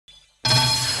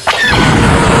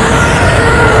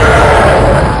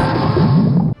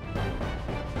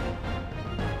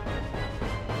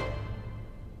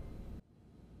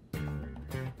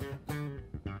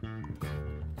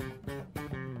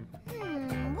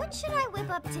What should I whip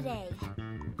up today?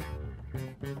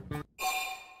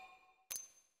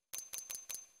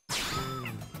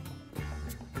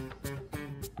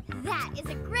 That is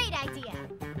a great idea!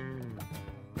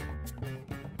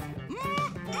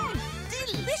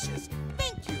 Delicious!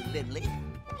 Thank you, Lindley.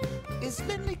 Is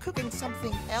Lindley cooking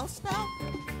something else now?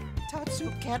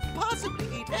 Tatsu can't possibly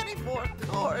eat any more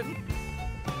corn.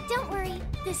 Don't worry,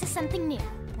 this is something new.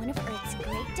 One of Earth's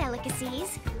great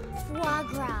delicacies, foie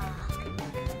gras.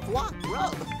 Foie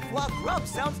grub! Foie grub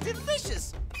sounds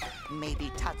delicious!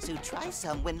 Maybe Tatsu try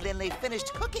some when Lindley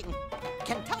finished cooking.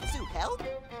 Can Tatsu help?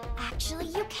 Actually,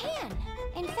 you can.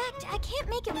 In fact, I can't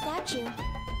make it without you.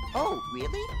 Oh,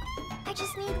 really? I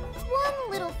just need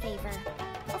one little favor.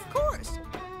 Of course!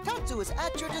 Tatsu is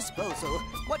at your disposal.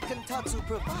 What can Tatsu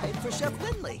provide for Chef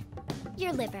Lindley?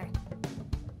 Your liver.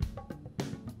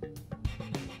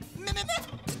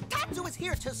 Tatsu is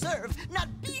here to serve, not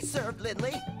be served,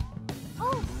 Lindley!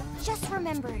 Oh, just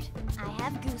remembered. I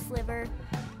have goose liver.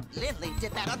 Lindley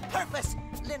did that on purpose!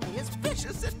 Lindley is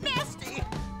vicious and nasty!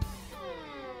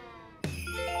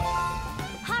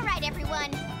 All right,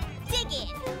 everyone, dig in.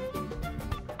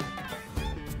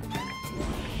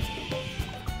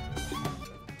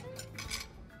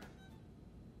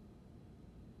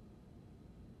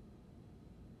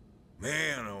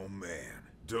 Man, oh man,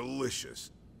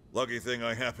 delicious. Lucky thing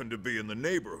I happen to be in the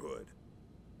neighborhood.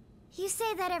 You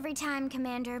say that every time,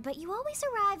 Commander, but you always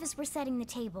arrive as we're setting the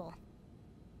table.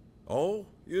 Oh,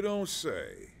 you don't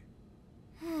say.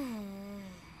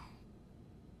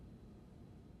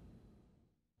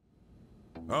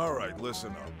 All right,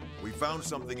 listen up. We found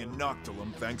something in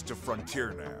Noctilum thanks to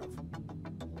Frontier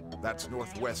Nav. That's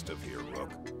northwest of here,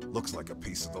 Rook. Looks like a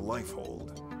piece of the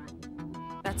Lifehold.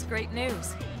 That's great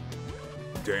news.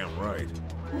 Damn right.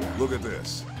 Look at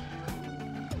this.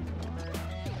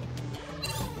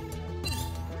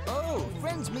 Oh,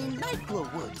 friends mean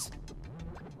Nightglow Woods.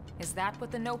 Is that what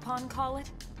the Nopon call it?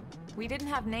 We didn't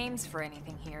have names for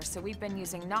anything here, so we've been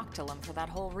using Noctilum for that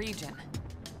whole region.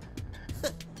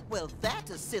 Well,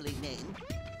 that's a silly name.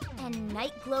 And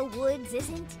Nightglow Woods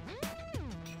isn't?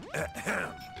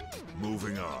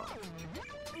 Moving on.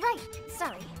 Right,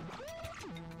 sorry.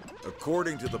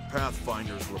 According to the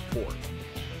Pathfinder's report,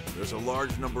 there's a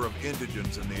large number of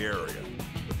indigents in the area,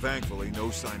 but thankfully no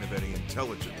sign of any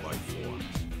intelligent life forms.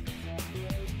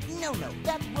 No,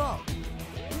 that's wrong.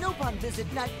 Nopon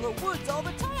visit Nightglow Woods all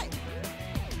the time.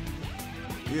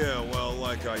 Yeah, well,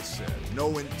 like I said,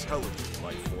 no intelligent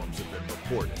life forms have been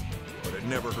reported, but it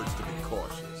never hurts to be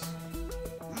cautious.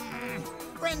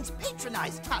 Friends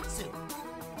patronize Tatsu.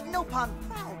 Nopon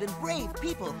proud and brave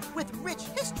people with rich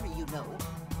history, you know.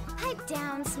 Pipe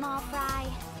down, small fry,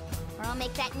 or I'll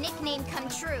make that nickname come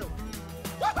true.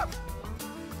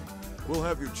 We'll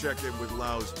have you check in with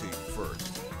Lau's team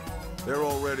first. They're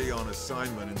already on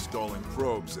assignment installing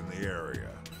probes in the area.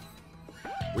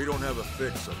 We don't have a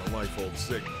fix on the Lifehold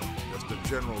signal, just a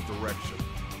general direction.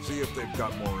 See if they've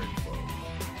got more info.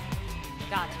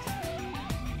 Got it.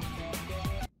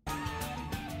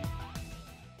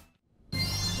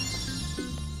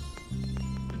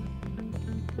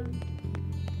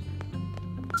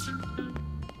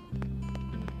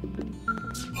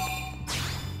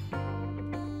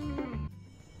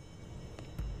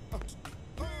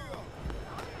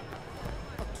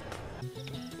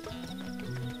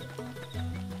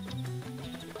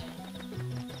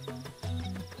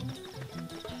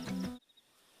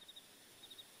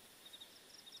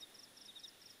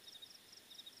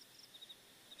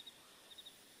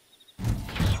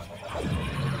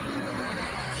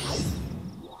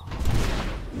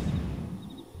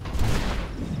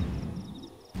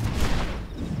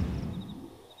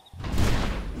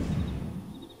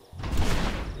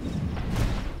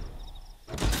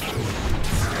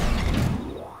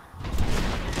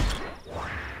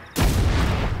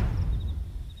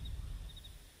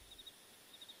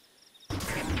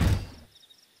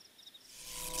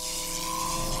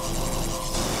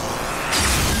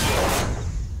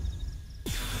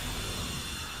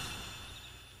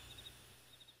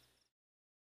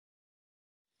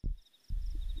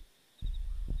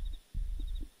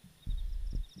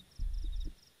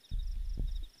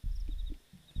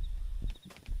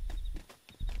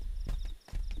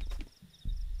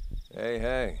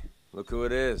 Hey, look who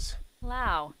it is.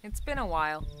 Lau, it's been a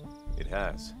while. It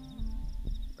has.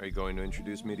 Are you going to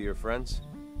introduce me to your friends?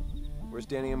 Where's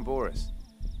Danny and Boris?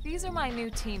 These are my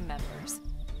new team members.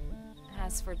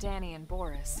 As for Danny and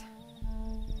Boris,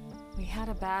 we had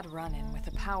a bad run-in with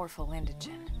a powerful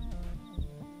indigene.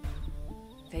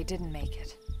 They didn't make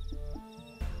it.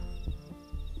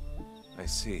 I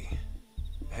see.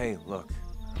 Hey, look,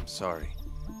 I'm sorry.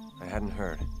 I hadn't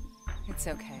heard. It's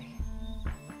okay.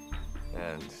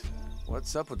 And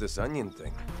what's up with this onion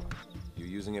thing? You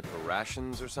using it for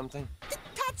rations or something?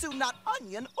 Tatsu not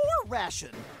onion or ration.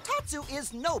 Tatsu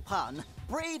is no pun.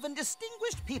 Brave and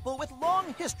distinguished people with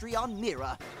long history on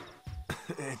Mira.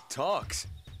 It talks.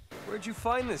 Where'd you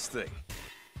find this thing?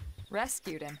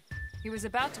 Rescued him. He was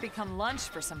about to become lunch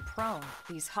for some prone,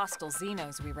 these hostile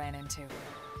Xenos we ran into.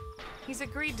 He's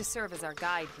agreed to serve as our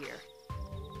guide here.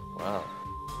 Wow.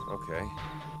 Okay.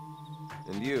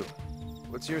 And you?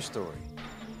 What's your story?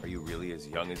 Are you really as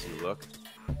young as you look?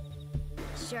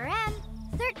 Sure am.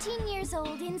 13 years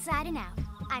old inside and out.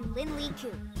 I'm Lin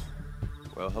Ku.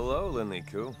 Well, hello, Lin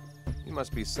Ku. You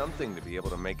must be something to be able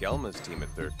to make Elma's team at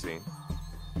 13.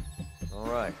 All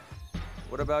right.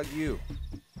 What about you?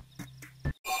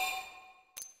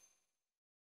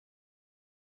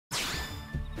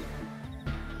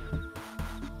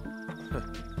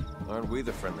 Aren't we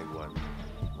the friendly one?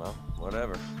 Well,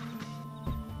 whatever.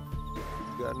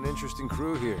 Got an interesting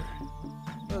crew here,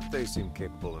 but they seem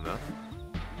capable enough.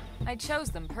 I chose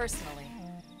them personally.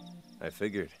 I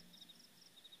figured.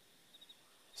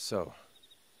 So,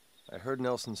 I heard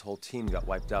Nelson's whole team got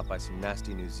wiped out by some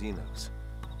nasty new Xenos.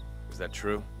 Is that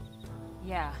true?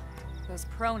 Yeah, those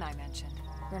prone I mentioned.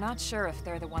 We're not sure if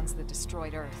they're the ones that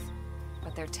destroyed Earth,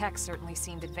 but their tech certainly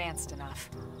seemed advanced enough.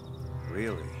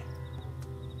 Really?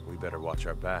 We better watch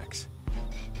our backs.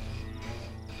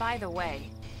 By the way,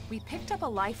 we picked up a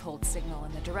lifehold signal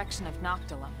in the direction of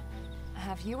Noctilum.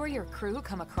 Have you or your crew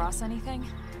come across anything?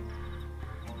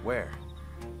 Where?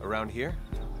 Around here?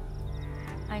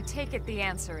 I take it the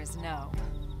answer is no.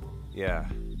 Yeah,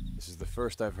 this is the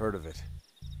first I've heard of it.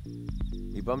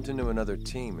 We bumped into another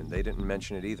team and they didn't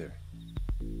mention it either.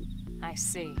 I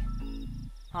see.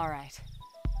 All right.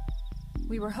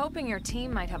 We were hoping your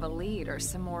team might have a lead or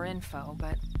some more info,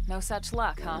 but no such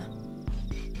luck, huh?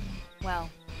 Well,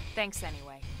 thanks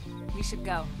anyway. We should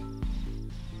go.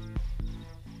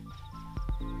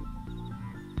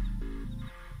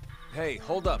 Hey,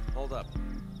 hold up.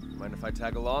 Mind if I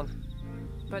tag along?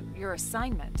 But your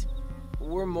assignment?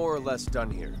 We're more or less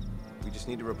done here. We just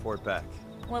need to report back.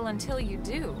 Well, until you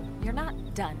do, you're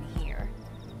not done here.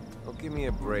 Oh, give me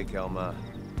a break, Elma.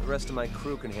 The rest of my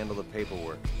crew can handle the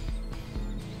paperwork.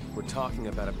 We're talking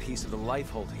about a piece of the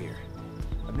lifehold here.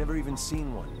 I've never even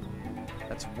seen one.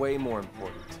 That's way more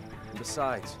important. And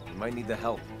besides, you might need the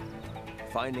help.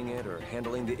 Finding it or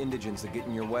handling the indigents that get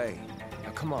in your way.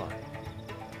 Now, come on.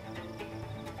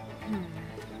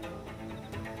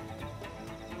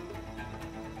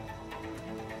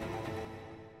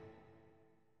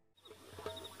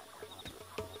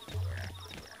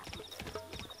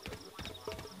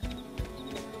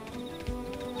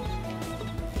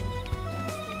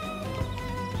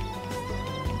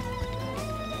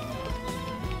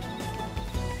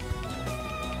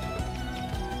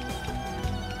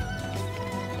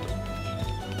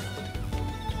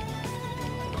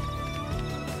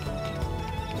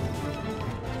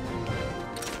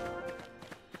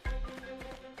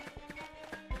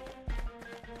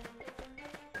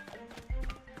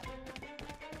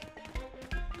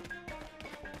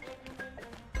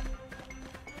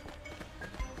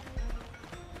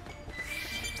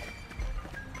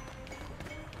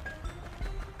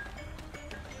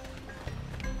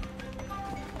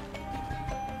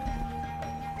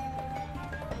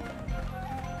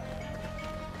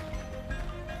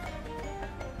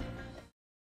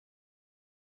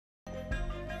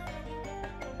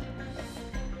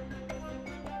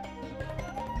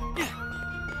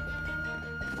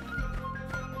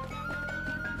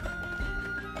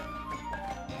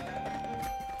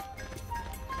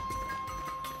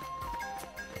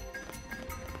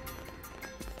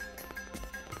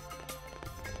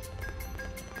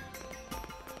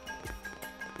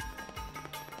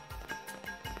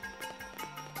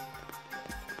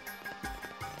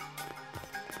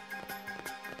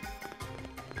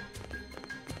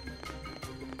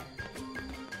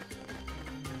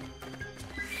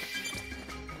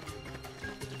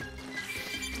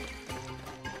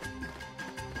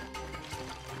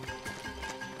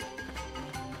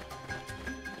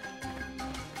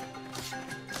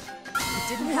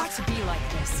 It didn't have to be like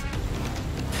this.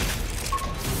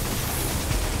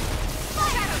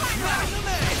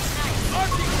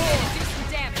 Do some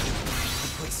damage.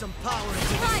 Put some power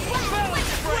into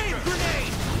Flame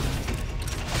grenade!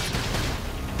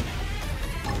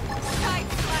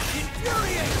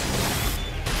 Infuriate!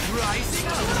 Rising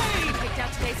flame! Picked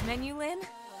out today's menu, Lin?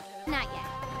 Not yet.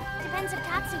 Depends if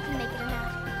Tatsu can make it or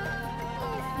not.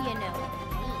 If you know what I mean.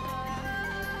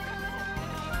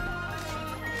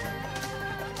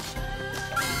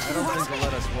 I don't think they'll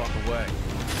let us walk away.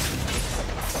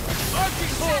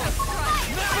 core!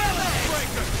 Menace!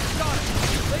 Breaker! Got it!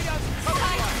 Lay down some cover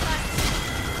fire!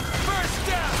 First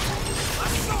down!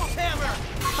 Assault hammer!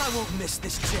 I won't miss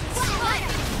this chance.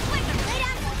 Fire! Quicker, lay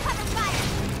down some cover fire!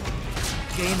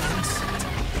 Game ends.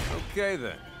 Okay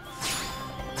then.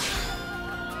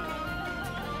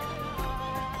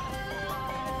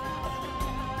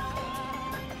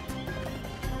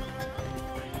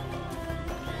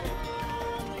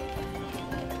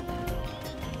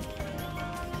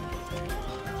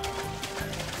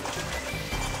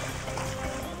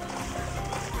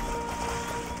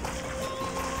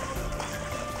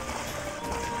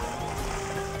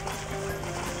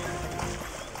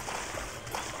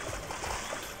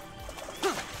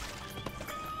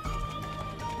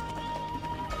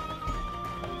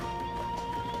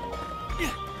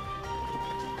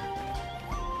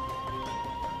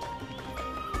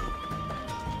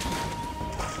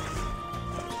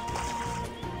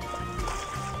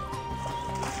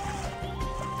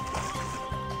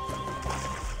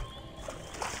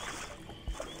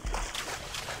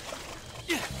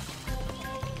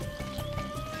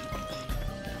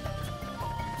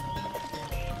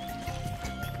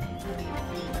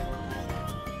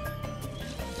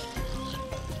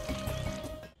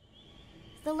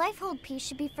 The lifehold piece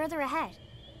should be further ahead.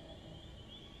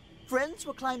 Friends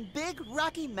will climb Big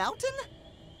Rocky Mountain?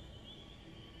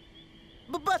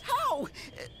 But how?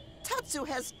 Tatsu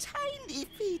has tiny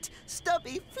feet,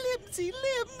 stubby, flimsy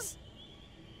limbs.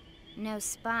 No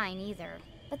spine either.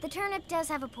 But the turnip does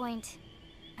have a point.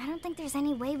 I don't think there's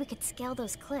any way we could scale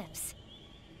those cliffs.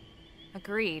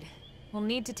 Agreed. We'll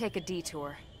need to take a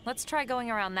detour. Let's try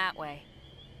going around that way.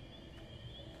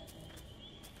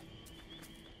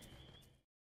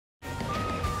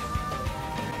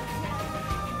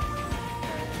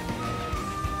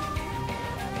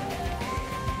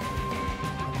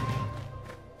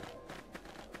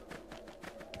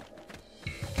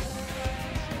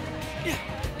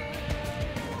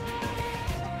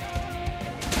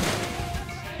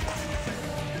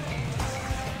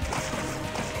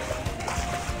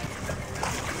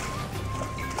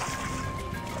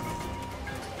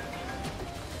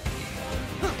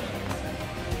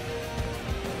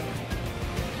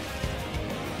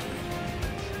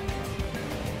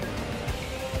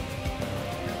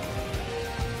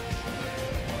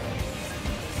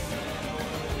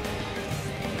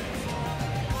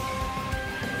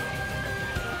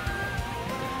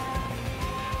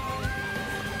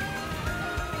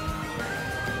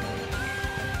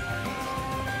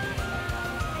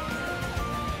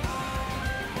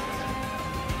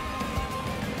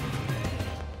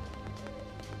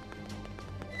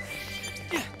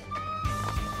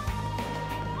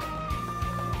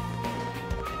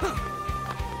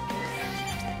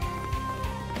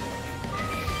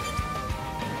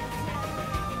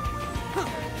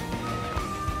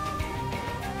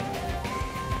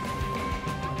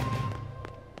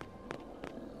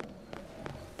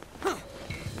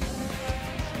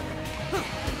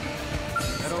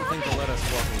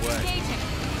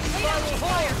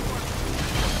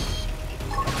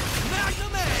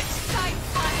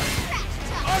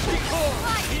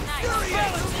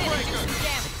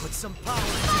 Some power into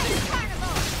this one.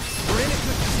 We're in a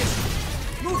good position.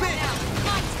 Move in!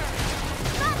 My turn!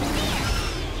 Come here!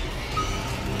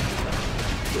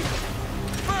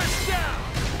 First down!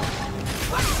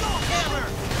 Assault hammer!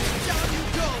 Down you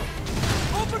go!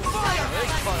 Open fire!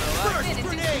 First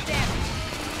grenade!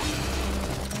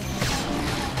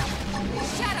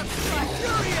 Shadow strike!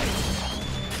 Infuriate!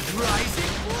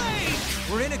 Rising blade!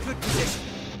 We're in a good position.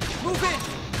 Move in!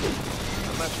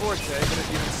 Not my forte, but if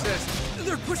you insist.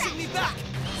 They're pushing me back!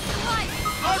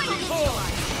 Arching core!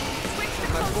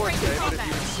 Not my forte, but if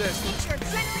you insist. Get your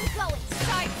adrenaline going!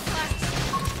 Side flash!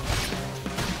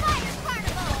 Fire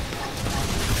carnival!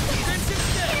 Defensive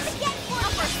Hit him steps! again for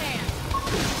Upper hand!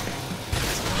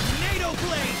 Tornado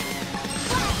blade!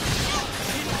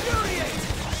 Infuriate!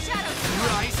 Shadow strike!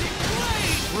 Rising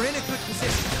blade! We're in a good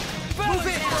position. Move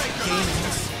in! Game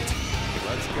ends.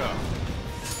 Let's go.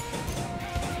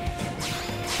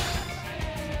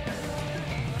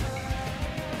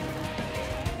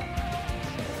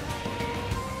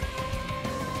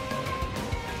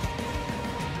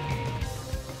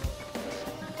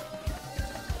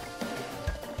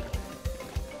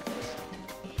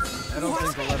 I don't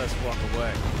think they'll let us walk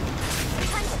away.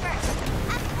 Punch first.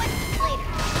 Ask questions later.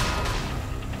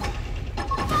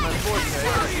 My forte,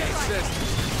 but if you insist.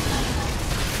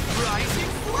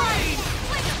 Rising blade!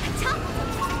 Quick, on top of them!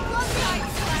 Blow side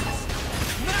slash!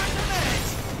 Magnum edge!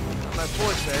 Not my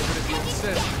forte, but if you Take it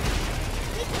insist. down!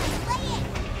 We can play it!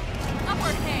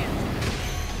 Upward hand!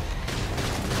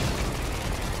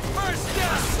 First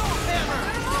down!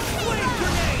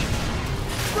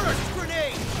 First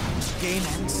grenade! Game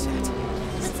and set.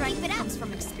 Strike it up. Comes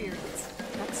from experience.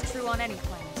 That's true on any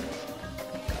planet.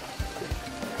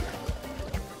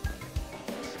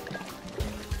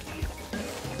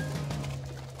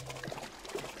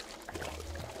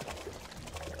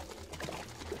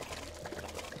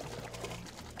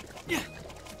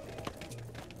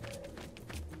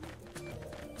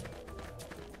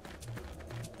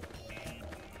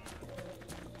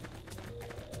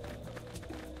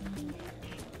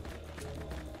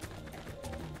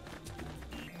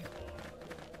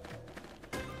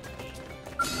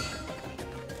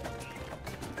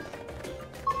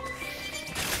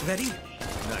 Ready?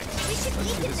 Nice. We should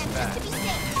weaken them just to be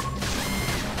safe.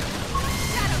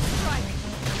 Shadow strike!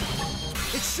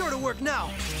 It's sure to work now.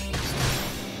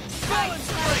 Balance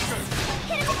breaker!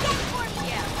 Hit him again for me.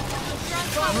 Yeah. Strong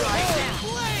power right now.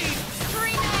 Blade!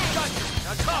 Scream edge! Gotcha!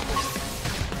 Now topple!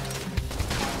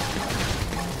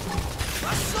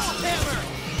 Assault hammer!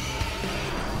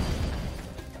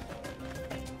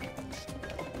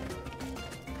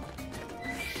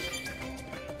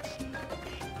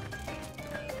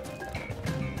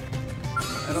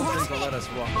 I don't think they'll let us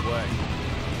walk away.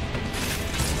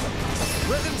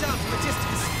 Wear them down from a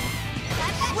distance.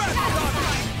 That's Rapid!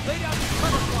 Lay down the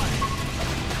cover fire!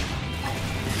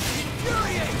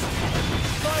 Infuriate!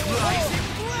 Rising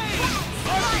blade!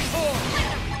 Archcore!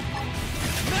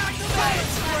 Magnum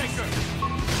breaker!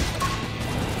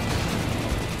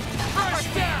 First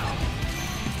down!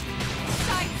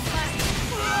 Side slash!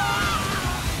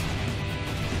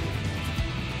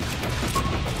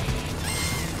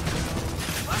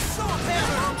 Assault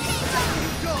hammer! Down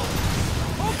you go!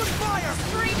 Open fire!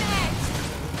 Scream edge!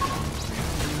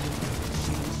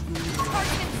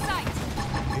 Target in sight!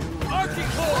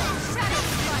 Archcore! Shadow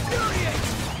strike! Infuriate!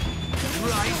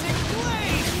 Rising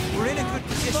blade! We're in a good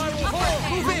position. Upper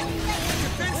hand. Move in!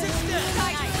 Defensive step!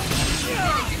 Nice!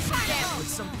 Gonna do some damage! Put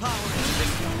some power into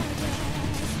this one.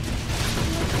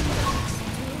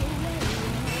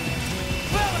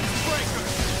 Balance breaker!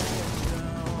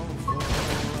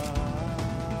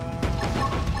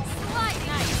 Slide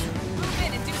nice! Move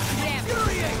in and do some damage!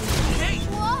 Infuriate! Hey!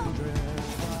 Whoa!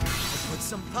 Put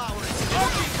some power into this.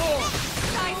 Archcore!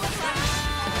 Side slash!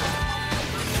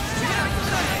 Magnum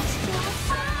edge!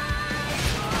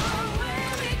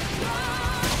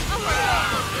 Upper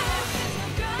hand!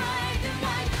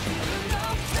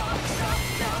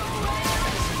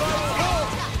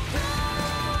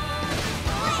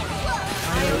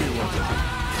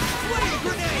 Flame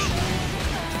grenade!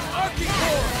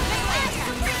 Archcore!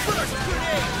 First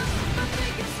grenade!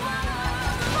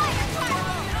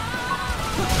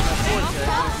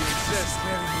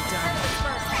 Wearing me down.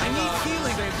 I need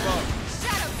healing.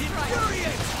 Shadow strike!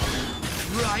 Infuriate!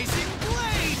 Rising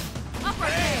blade! Upper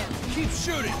hand! Keep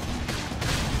shooting!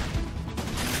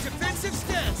 Defensive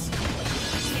stance!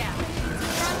 Yeah.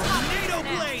 Front top NATO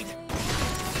now. blade!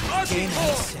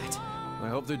 Archcore! I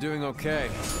hope they're doing okay.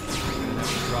 I'm gonna have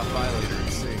to drop by later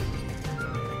and see.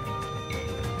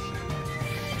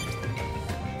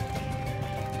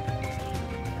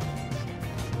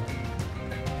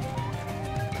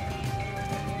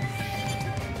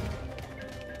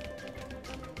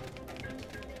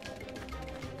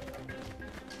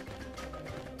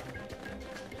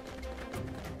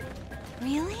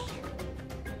 Really?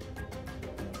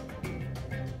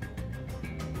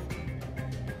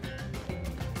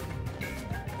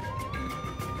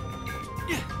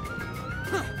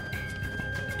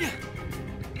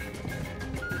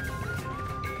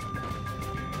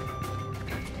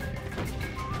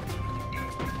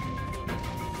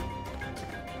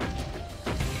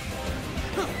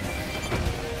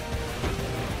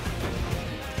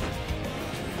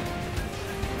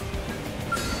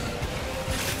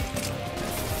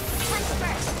 Punch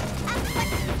first. Ask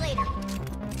questions later.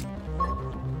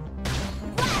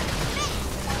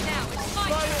 Now it's my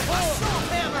Assault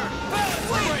hammer!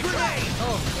 Flame grenade!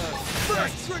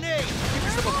 First grenade! Give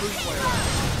yourself a boost player.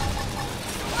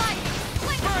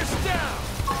 First down!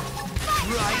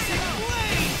 Rising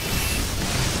blade!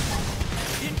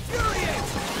 Infuriate!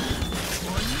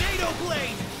 Tornado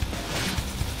blade!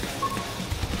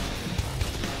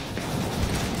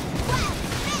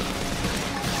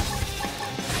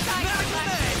 Magnum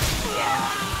edge!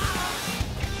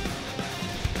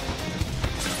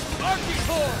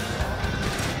 Archcore!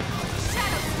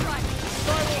 Shadow strike!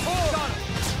 Spiral hold! Got him!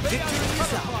 Victory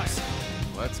is ours!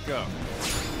 Let's go.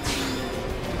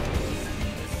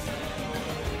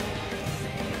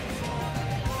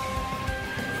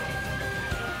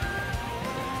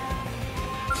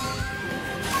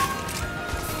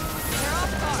 They're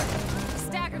off guard.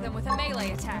 Stagger them with a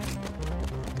melee attack.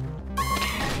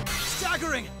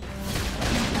 Staggering!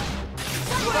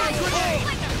 Fire Grenade!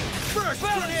 First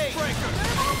Grenade! breaker!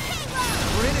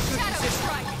 We're in a good Shadow position.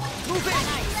 strike! Move in!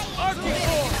 Arcing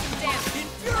form! Damn!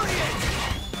 Infuriate!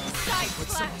 Side Put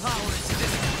slash! some power into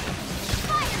this.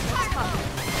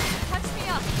 Touch me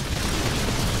up!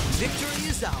 Victory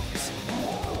is ours.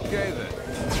 Okay then.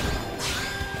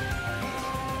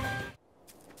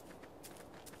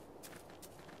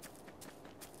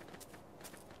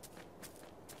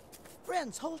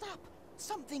 Friends, hold up.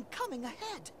 Something coming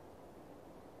ahead.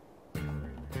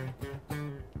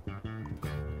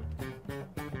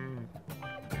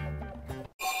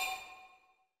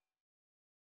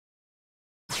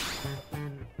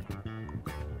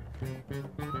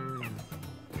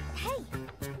 Hey!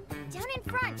 Down in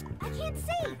front! I can't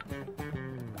see!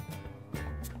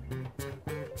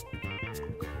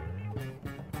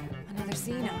 Another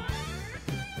Xeno.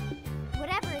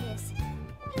 Whatever it is,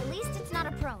 at least it's not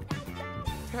a prone.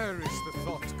 Perish the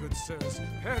thought, good sirs.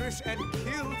 Perish and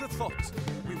kill the thought.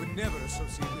 We would never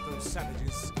associate with those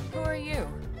savages. Who are you?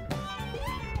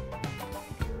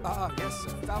 Ah, yes,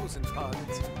 1,000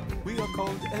 pardons. We are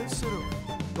called El Ciro,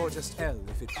 or just El,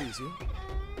 if it please you.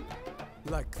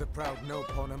 Like the proud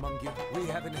no-pawn among you, we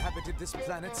have inhabited this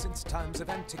planet since times of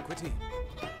antiquity.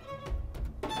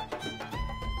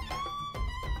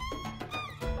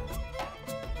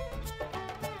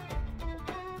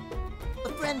 A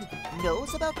friend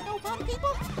knows about no-pawn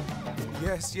people?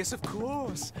 Yes, yes, of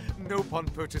course. No-pawn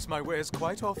purchase my wares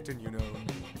quite often, you know.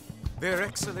 They're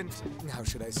excellent, how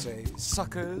should I say,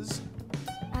 suckers.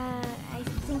 I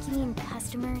think you mean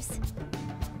customers.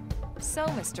 So,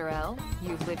 Mr. L,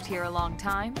 you've lived here a long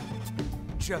time?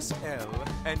 Just El,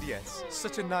 and yes,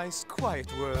 such a nice,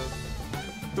 quiet world.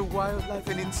 The wildlife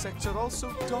and insects are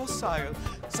also docile,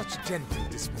 such gentle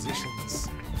dispositions.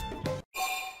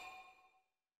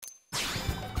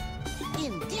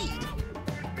 Indeed.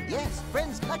 Yes,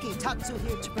 friends lucky Tatsu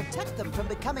here to protect them from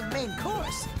becoming main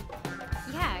course.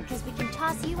 Yeah, because we can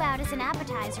toss you out as an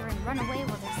appetizer and run away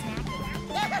while they're snacking.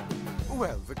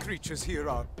 Well, the creatures here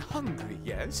are hungry,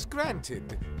 yes,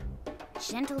 granted.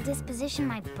 Gentle disposition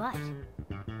my butt.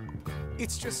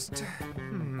 It's just,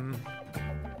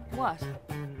 What?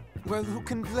 well, who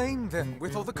can blame them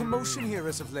with all the commotion here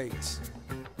as of late?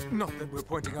 Not that we're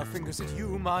pointing our fingers at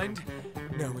you, mind.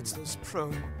 No, it's those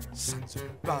prone sons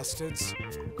of bastards.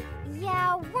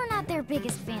 Yeah, we're not their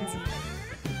biggest fans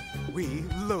either. We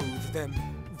loathe them.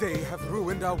 They have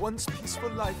ruined our once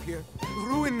peaceful life here.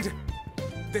 Ruined!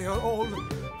 They are all,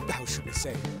 how should we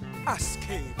say, ass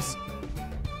caves.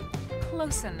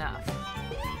 Close enough.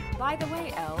 By the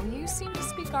way, El, you seem to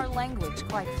speak our language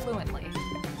quite fluently.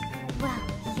 Well,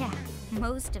 yeah,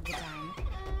 most of the time.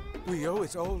 We owe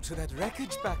it all to that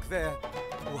wreckage back there.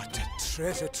 What a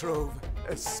treasure trove.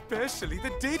 Especially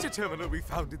the data terminal we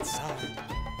found inside.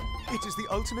 It is the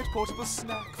ultimate portable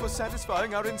snack for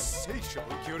satisfying our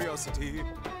insatiable curiosity.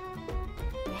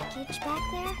 Wreckage back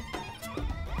there?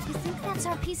 You think that's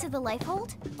our piece of the life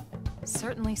hold?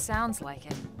 Certainly sounds like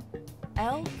it.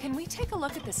 El, can we take a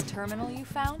look at this terminal you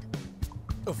found?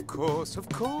 Of course, of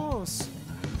course.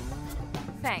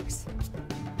 Thanks.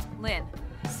 Lynn,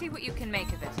 see what you can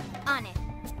make of it. On it.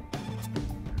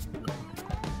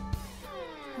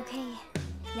 Okay.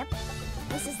 Yep.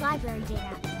 This is library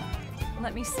data.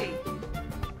 Let me see.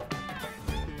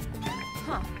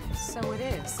 Huh, so it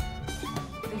is.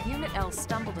 The unit El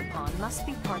stumbled upon must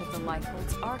be part of the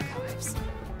Lifehold's archives.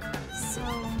 So,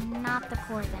 not the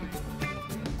core then.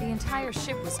 The entire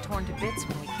ship was torn to bits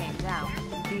when we came down.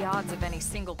 The odds of any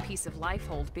single piece of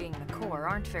Lifehold being the core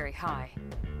aren't very high.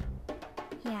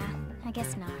 Yeah, I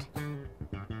guess not.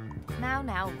 Now,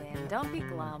 Lynn, don't be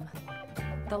glum.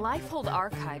 The Lifehold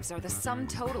archives are the sum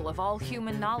total of all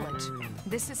human knowledge.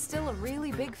 This is still a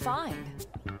really big find.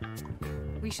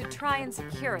 We should try and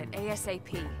secure it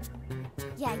ASAP.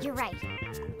 Yeah, you're right.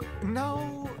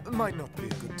 Now might not be a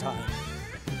good time.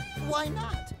 Why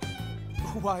not?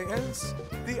 Why else?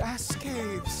 The ass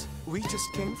caves. We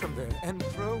just came from there, and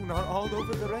prone are all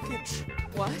over the wreckage.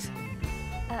 What?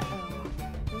 Uh-oh.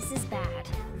 This is bad.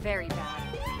 Very bad.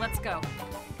 Let's go.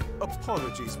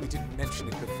 Apologies we didn't mention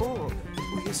it before.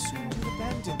 We assumed you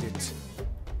abandoned it.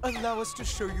 Allow us to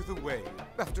show you the way.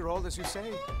 After all, as you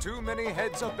say, too many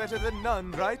heads are better than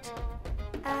none, right?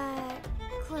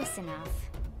 Close enough.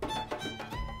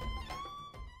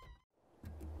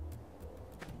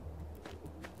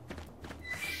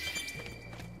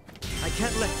 I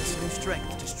can't let this new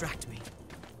strength distract me.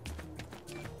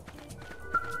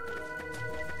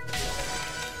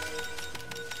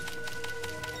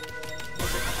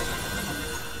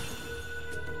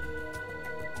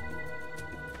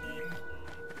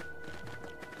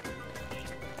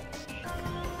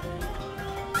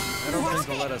 I don't think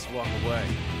they'll let us walk away.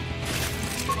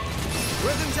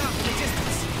 Rhythm's out in the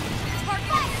distance.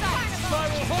 Target in sight!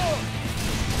 Spiral horn!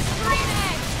 Straight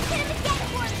ahead! Hit him again,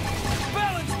 Horn!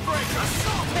 Balance breaker!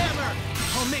 Assault hammer!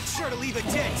 I'll make sure to leave a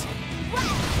dent.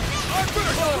 Our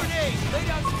first grenade! Lay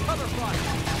down some cover fire.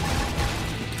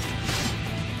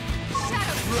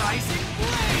 Shadow! Rising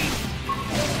blade!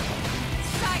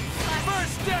 Side slash!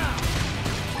 First down!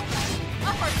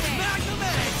 Upper hand! Magnum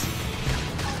edge!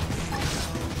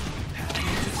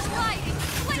 Sliding!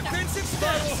 Slinger! Defensive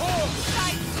spiral horn!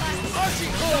 Side slash!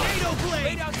 Arching horn! Tornado blade!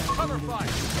 Lay down some cover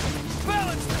fire.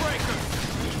 Balance breaker!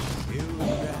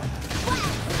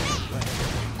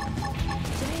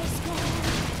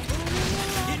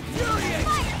 Infuriate!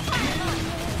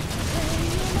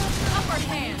 Upper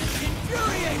hand!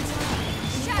 Infuriate!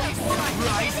 Shadow strike!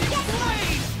 Rising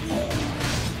blade!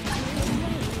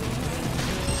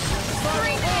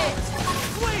 Straight ahead!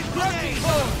 Flame grenade!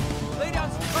 Lay down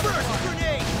some cover fire. First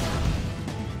grenade!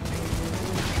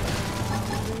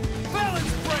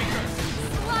 Balance breaker!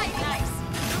 Slide! Nice!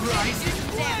 Rising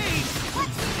blade!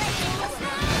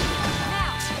 Now!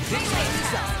 This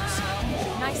is ours!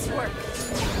 Nice work!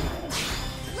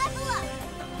 Level up!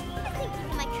 I think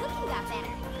even my cooking got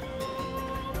better.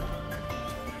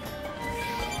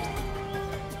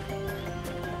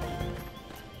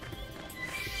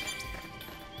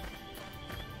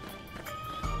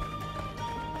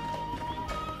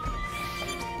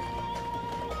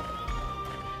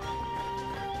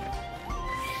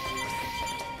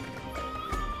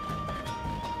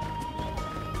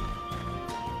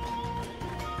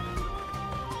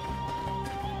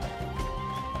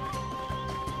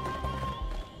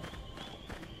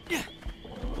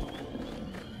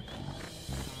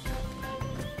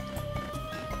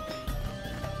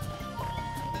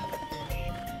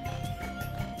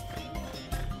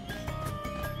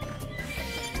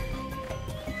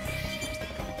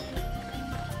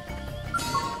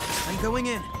 I'm going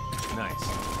in. Nice.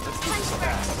 Let's do Punch this first.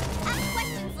 fast. Ask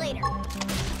questions later.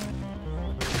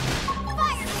 Fire!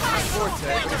 My Fire!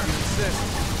 forte, if you insist.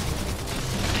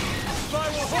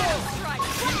 Spiral horn! Strike!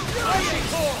 Rising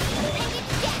horn! Make it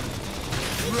again!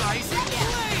 Rising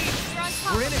blade!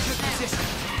 We're in a good position.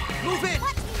 Move in!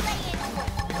 Watch me lay in.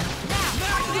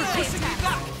 You're pushing me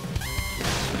back!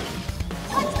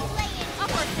 Watch me lay in.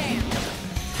 Upper hand!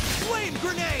 Flame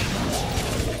grenade!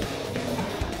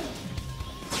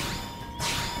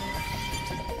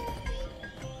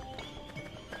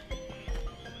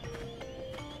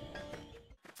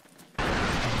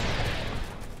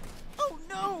 Oh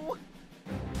no!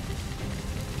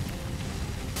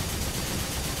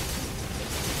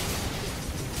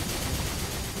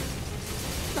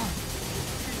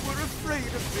 We were afraid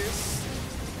of this.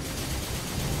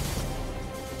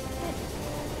 But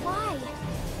why?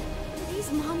 Do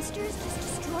these monsters just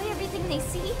destroy everything they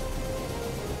see?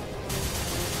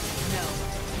 No.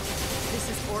 This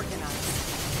is organized.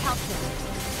 Calculated.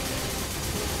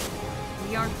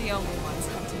 We aren't the only ones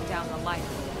hunting down the light.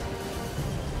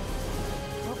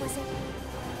 What was it?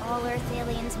 All Earth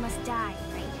aliens must die,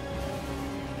 right?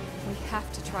 We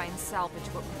have to try and salvage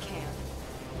what we can.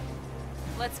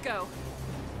 Let's go.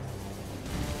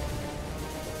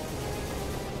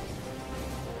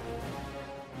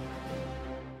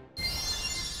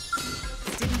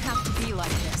 It didn't have to be like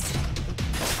this.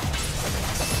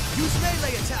 Use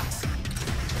melee attacks!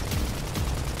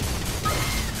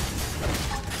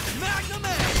 Magnum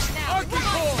edge! Now, Arctic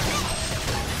horn!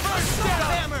 First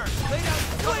down! Hammer! Lay down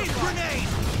flame grenade!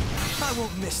 I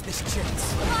won't miss this chance.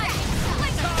 Slide!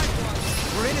 Slinger!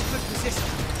 We're in a good position.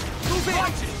 Move in!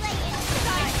 Watch me lay in.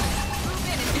 Side! Move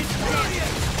in and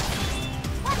Infuriate!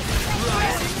 Watch me lay in.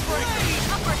 Rising blade!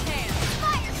 upper hand!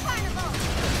 Fire carnival!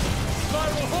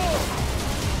 Spiral horn!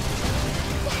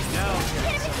 Yes! Now,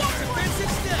 Hit him again, Horn!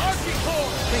 defensive step! Arctic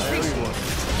horn!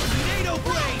 Tornado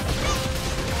blade!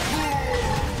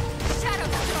 Shadow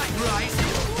strike!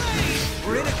 Rising blade!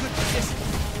 We're in a good position.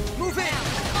 Move in!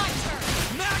 My turn!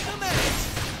 Magnum edge!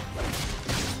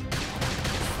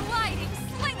 Sliding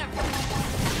slinger!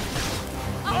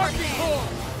 Upper Arctic hand! horn!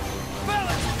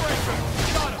 Balance breaker!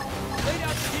 Got him! Lay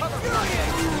down some cover!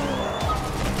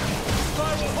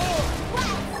 Spiral horn!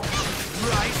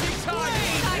 Rising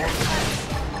blade! Side slash!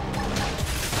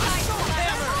 Side Assault slash!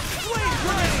 hammer! Flame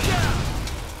grenade! Down!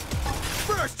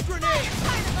 First grenade!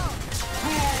 Carnival!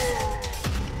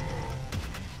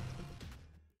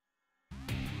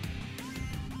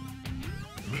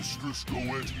 Mistress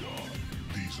Goetia,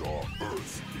 these are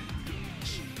Earth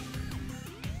Indians.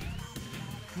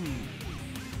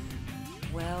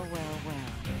 Well, well,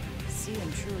 well.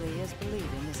 Seeing truly is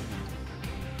believing, isn't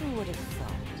it? Who would have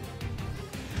thought?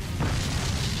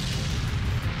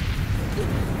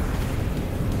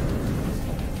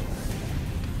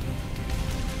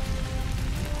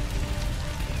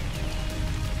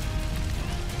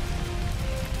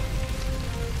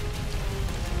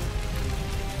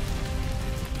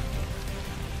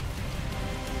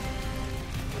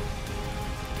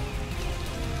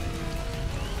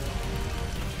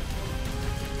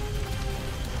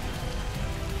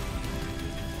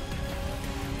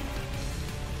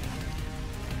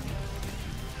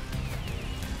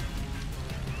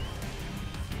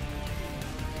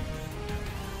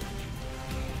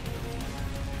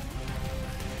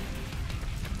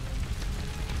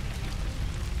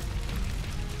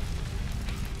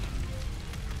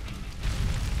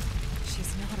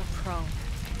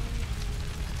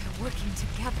 Working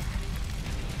together.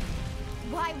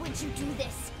 Why would you do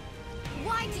this?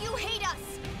 Why do you hate us?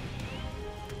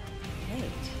 Hate?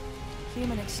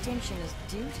 Human extinction is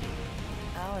duty.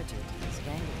 Our duty is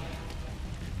Ganglion.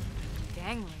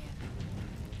 Ganglion?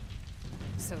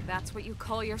 So that's what you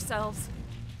call yourselves?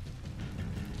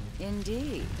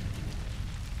 Indeed.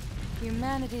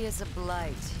 Humanity is a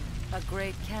blight, a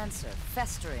great cancer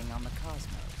festering on the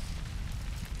cosmos.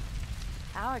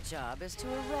 Our job is to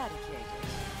eradicate it.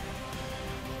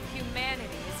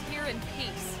 Humanity is here in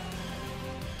peace.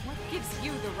 What gives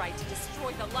you the right to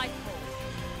destroy the lifeboat?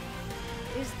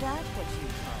 Is that what you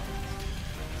call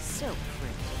it? So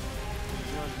cryptic.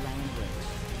 Your language,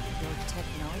 your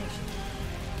technology.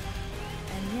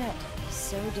 And yet,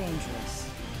 so dangerous.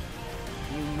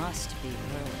 You must be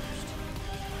purged.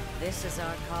 This is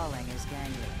our calling as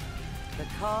Ganglion. The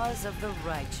cause of the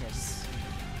righteous.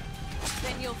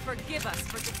 Then you'll forgive us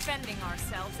for defending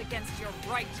ourselves against your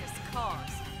righteous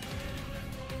cause.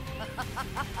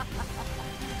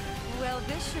 Well,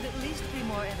 this should at least be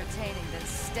more entertaining than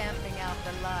stamping out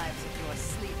the lives of your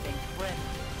sleeping friend.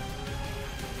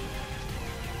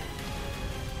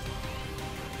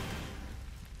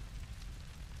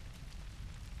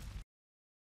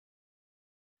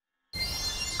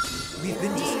 We've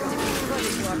been Need to be put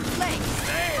in your place.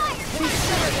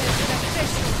 Consider this an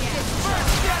official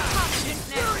First down!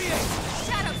 Infuriate!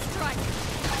 Shadow strike!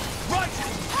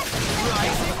 Righteous!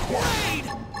 Rising blade!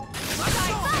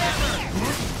 Assault hammer!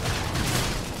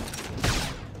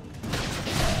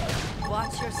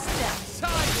 Watch your steps.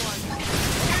 Time one!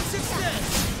 And success!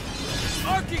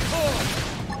 Arcing core!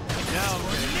 Now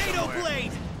tornado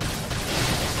blade!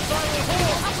 Spiral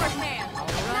hold! Upward hand!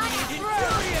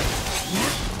 Infuriate!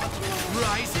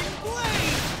 Rising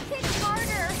blade! Hit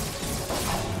harder!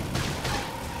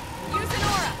 Use an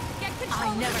aura! Get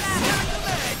control of the Back battle!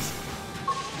 of edge!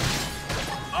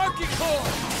 Arcing core!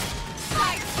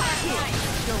 Side slash knife!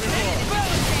 Your reward.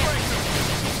 Balance breaker!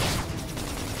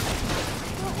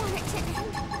 Don't want it to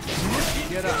end.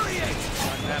 Get up. Infuriate!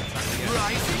 Not that time yet.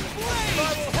 Rising blade!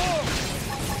 Spiral hold!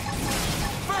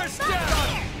 First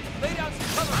down! Lay down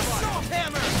some cover fire. Assault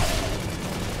hammer!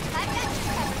 I've got you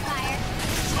covered, fire.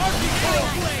 Arcing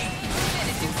core blade! Move in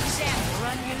and do some damage!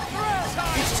 Run you through.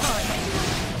 It's time!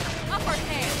 Upward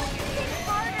hand! Hit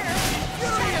harder!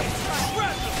 Furious!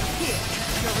 Breath! Here,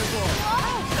 your reward.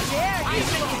 Dare I you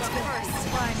think to it's first.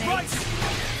 primates.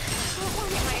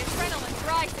 My adrenaline's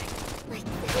rising! Like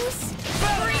this?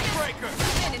 Balance breaker!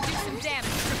 Move in and do some damage!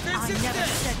 I Defensive never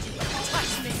stance! said you could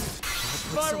touch me.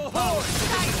 Spiral hold!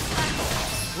 Side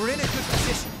slash! We're in a good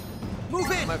position.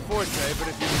 Move in! My forte, but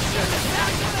if you insist.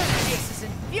 This is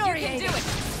You can infuriating. do it!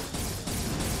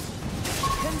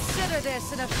 Consider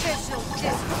this an official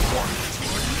discord.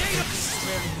 Tornado!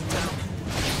 Wearing me down.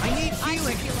 I need I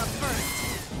healing. should heal up first!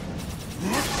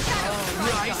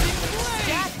 Rising blade!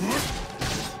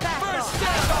 Back First off.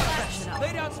 down! Freshen up.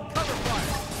 Lay down some cover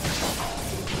fire.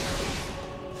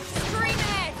 Scream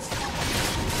edge!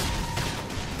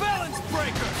 Balance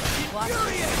breaker! Watch your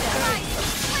Infuriate!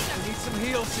 step. Need some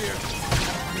heals here.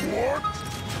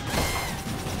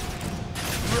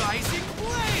 Rising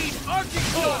blade! Arcing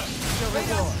core! Lay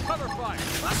down some cover fire.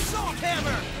 Assault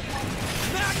hammer!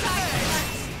 Back of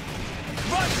edge!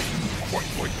 Rising!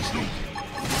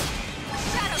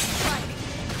 Shadow strike!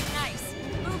 Nice!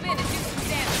 Move in and do some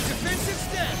damage! Defensive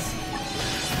stance!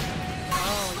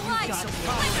 Light!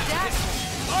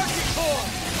 Arcing core!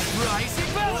 Rising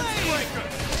balance breaker!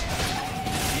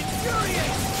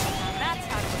 Infuriate! That's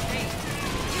how you made.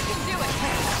 You can do it!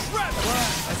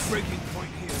 A breaking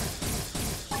point here.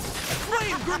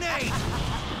 Flame grenade!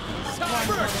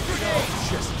 First grenade!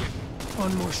 Just get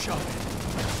one more shot.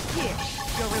 Here,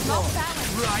 your Off reward.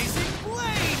 balance! Rising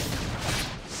blade!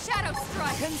 Shadow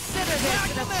strike! Consider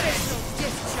this an official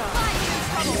discharge. I'm in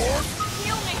trouble!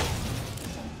 Heal me!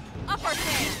 Upper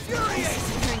hand! Infuriate!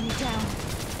 Bring me down.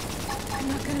 I'm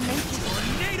not gonna make it.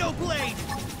 Tornado blade!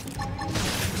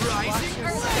 Rising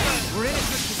flame! We're in a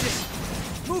good position.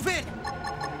 Move in!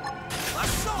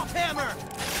 Assault hammer!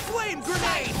 Flame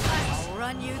grenade! I'll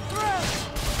run you through!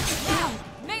 Now,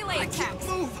 melee attacks!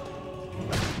 Move!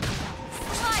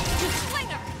 Slide!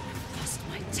 Slinger! Lost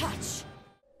my touch.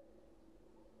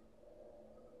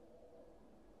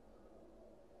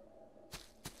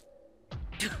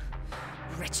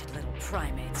 Wretched little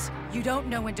primates. You don't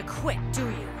know when to quit, do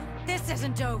you? This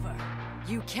isn't over.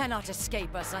 You cannot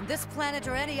escape us on this planet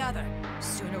or any other.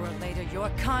 Sooner or later, your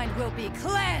kind will be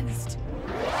cleansed!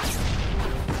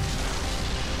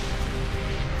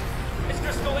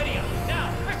 Mr. Scalidia,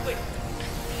 now, quickly!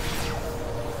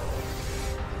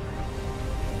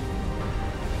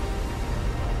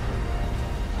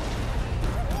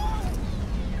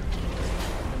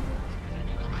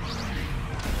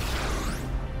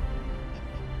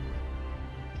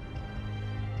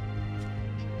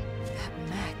 That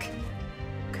mech.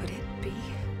 Could it be?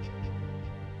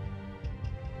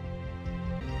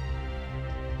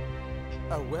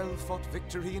 A well-fought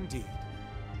victory indeed.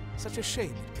 Such a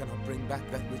shame it cannot bring back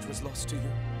that which was lost to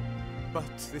you.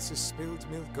 But this is spilled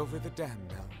milk over the dam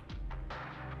now.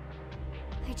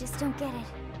 I just don't get it.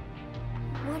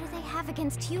 What do they have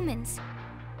against humans?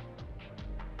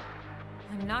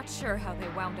 I'm not sure how they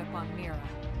wound up on Mira,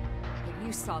 but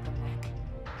you saw the mech.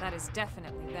 That is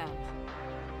definitely them.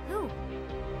 Who?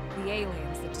 The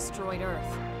aliens that destroyed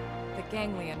Earth. The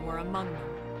Ganglion were among them.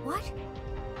 What?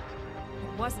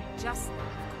 It wasn't just them,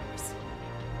 of course.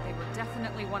 They were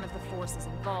definitely one of the forces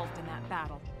involved in that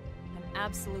battle. I'm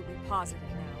absolutely positive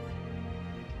now.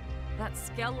 That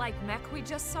Skell-like mech we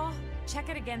just saw? Check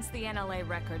it against the NLA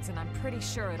records and I'm pretty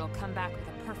sure it'll come back with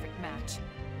a perfect match.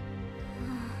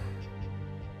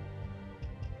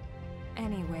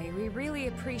 Anyway, we really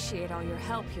appreciate all your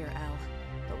help here, Elle.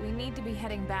 But we need to be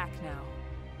heading back now.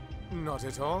 Not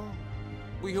at all.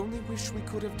 We only wish we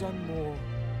could have done more.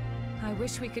 I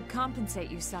wish we could compensate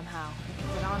you somehow,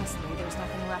 but honestly, there's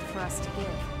nothing left for us to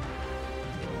give.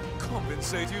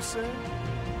 Compensate, you say?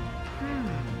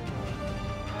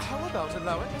 How about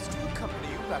allowing us to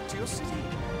accompany you back to your city?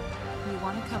 You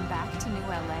want to come back to New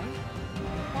LA?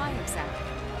 Why exactly?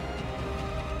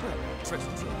 Well,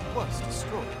 treasure trove was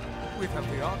destroyed. Without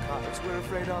the archives, we're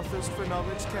afraid our thirst for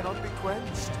knowledge cannot be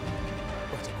quenched.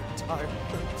 But an entire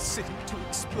Earth city to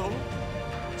explore?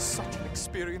 Such an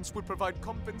experience would provide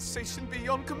compensation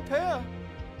beyond compare.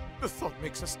 The thought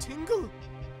makes us tingle.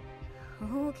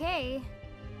 Okay.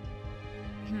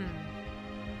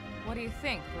 What do you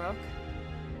think, Rook?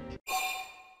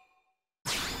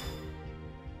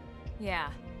 Yeah,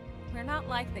 we're not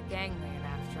like the Ganglion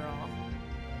after all.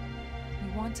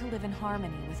 We want to live in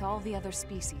harmony with all the other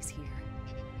species here.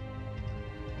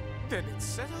 Then it's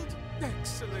settled.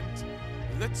 Excellent.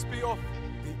 Let's be off.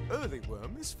 The early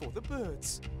worm is for the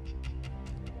birds.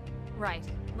 Right,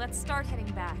 let's start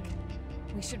heading back.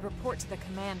 We should report to the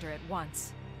commander at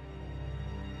once.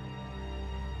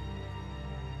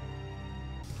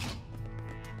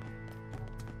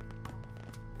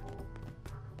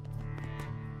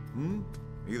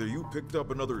 Either you picked up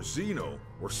another Xeno,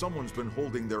 or someone's been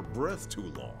holding their breath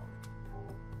too long.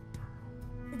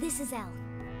 This is Elle.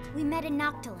 We met in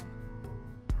Noctilum.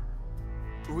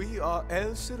 We are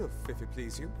El Sirif, if it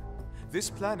please you. This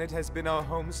planet has been our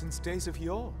home since days of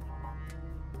yore.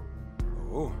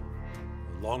 Oh,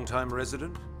 a long-time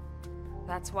resident?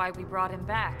 That's why we brought him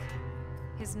back.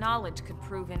 His knowledge could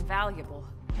prove invaluable.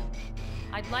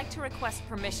 I'd like to request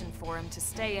permission for him to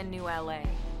stay in New LA.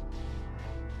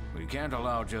 We can't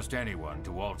allow just anyone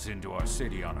to waltz into our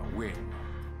city on a whim.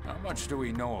 How much do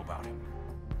we know about him?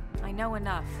 I know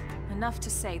enough. Enough to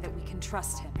say that we can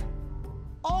trust him.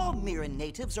 All Mira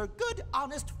natives are good,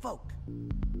 honest folk.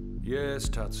 Yes,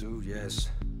 Tatsu, yes.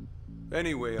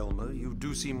 Anyway, Elma, you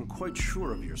do seem quite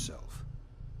sure of yourself.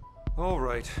 All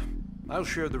right, I'll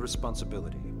share the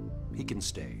responsibility. He can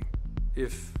stay.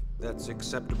 If that's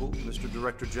acceptable, Mr.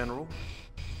 Director General?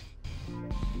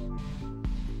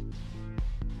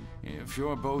 If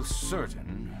you're both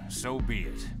certain, so be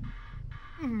it.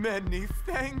 Many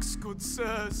thanks, good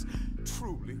sirs.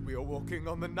 Truly, we are walking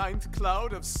on the 9th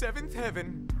cloud of 7th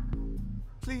heaven.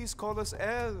 Please call us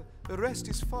El. The rest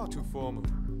is far too formal.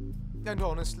 And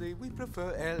honestly, we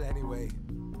prefer El anyway.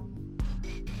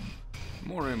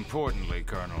 More importantly,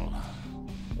 Colonel,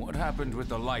 what happened with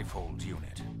the Lifehold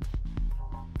unit?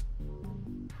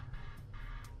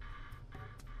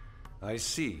 I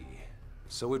see.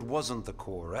 So it wasn't the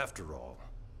core after all.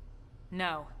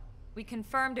 No. We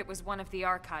confirmed it was one of the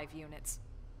archive units.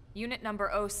 Unit number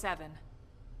 07.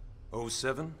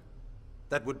 07?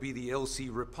 That would be the LC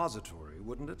repository,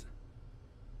 wouldn't it?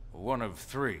 One of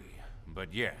 3,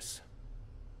 but yes.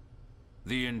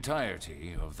 The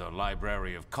entirety of the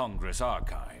Library of Congress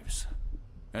archives.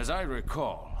 As I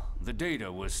recall, the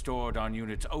data was stored on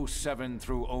units 07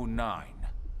 through 09.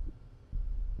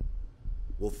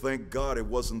 Well, thank God it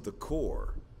wasn't the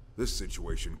core. This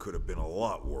situation could have been a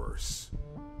lot worse.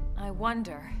 I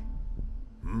wonder...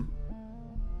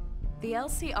 The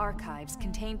LC archives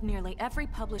contained nearly every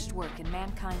published work in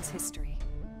mankind's history.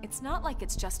 It's not like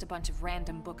it's just a bunch of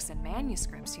random books and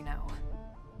manuscripts, you know.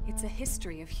 It's a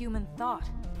history of human thought,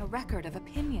 a record of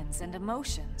opinions and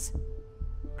emotions.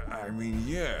 I mean,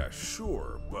 yeah,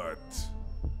 sure, but...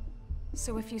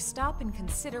 So if you stop and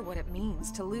consider what it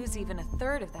means to lose even a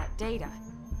third of that data,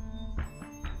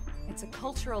 it's a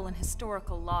cultural and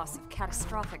historical loss of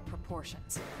catastrophic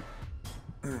proportions.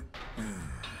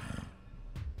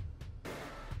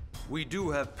 We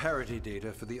do have parity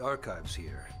data for the archives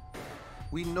here.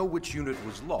 We know which unit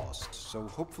was lost, so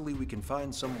hopefully we can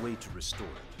find some way to restore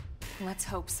it. Let's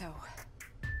hope so.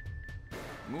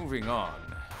 Moving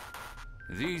on.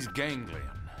 These Ganglion,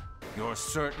 you're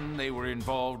certain they were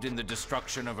involved in the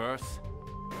destruction of Earth?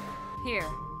 Here,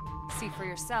 see for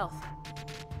yourself.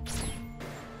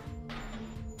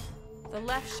 The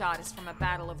left shot is from a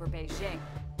battle over Beijing,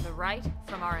 the right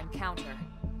from our encounter.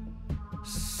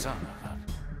 Son of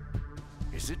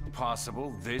a... Is it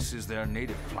possible this is their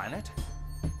native planet?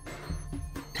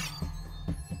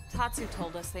 Tatsu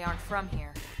told us they aren't from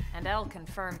here, and Elle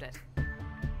confirmed it.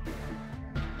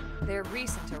 They're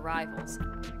recent arrivals.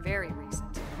 Very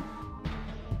recent.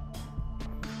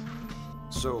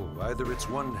 So, either it's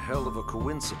one hell of a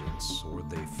coincidence, or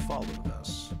they followed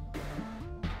us.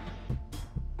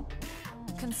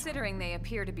 Considering they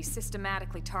appear to be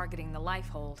systematically targeting the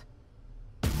Lifehold,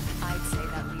 I'd say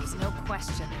that leaves no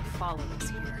question they followed us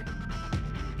here.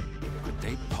 Could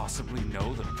they possibly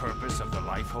know the purpose of the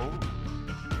Lifehold?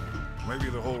 Maybe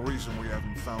the whole reason we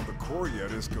haven't found the core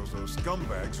yet is because those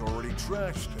scumbags already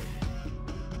trashed it.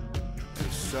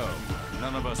 If so,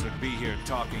 none of us would be here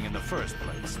talking in the first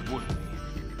place, would we?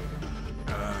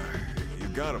 You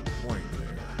got a point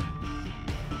there.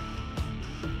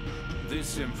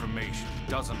 This information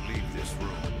doesn't leave this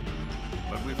room,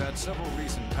 but we've had several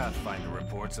recent Pathfinder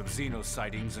reports of Xeno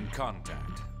sightings and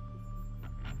contact.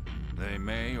 They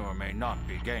may or may not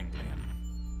be Ganglion,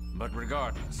 but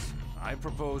regardless, I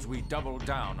propose we double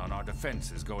down on our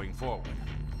defenses going forward.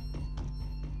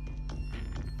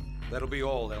 That'll be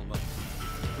all, Elma.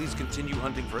 Please continue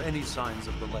hunting for any signs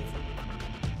of the Lifehold.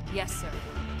 Yes, sir.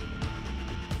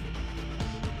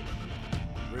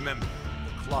 Remember,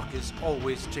 the clock is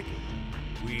always ticking.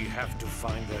 We have to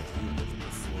find that unit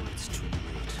before it's too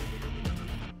late.